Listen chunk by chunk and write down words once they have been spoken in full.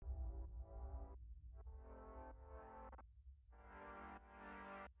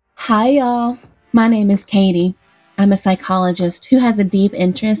Hi, y'all. My name is Katie. I'm a psychologist who has a deep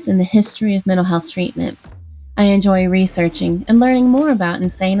interest in the history of mental health treatment. I enjoy researching and learning more about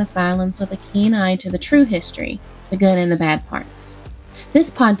insane asylums with a keen eye to the true history, the good and the bad parts. This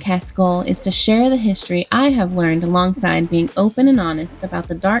podcast goal is to share the history I have learned alongside being open and honest about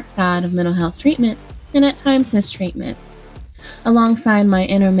the dark side of mental health treatment and at times mistreatment. Alongside my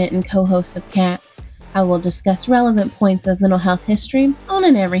intermittent co-host of Cats, I will discuss relevant points of mental health history on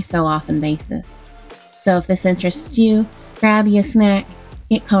an every so often basis. So if this interests you, grab you a snack,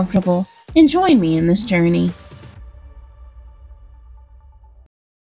 get comfortable, and join me in this journey.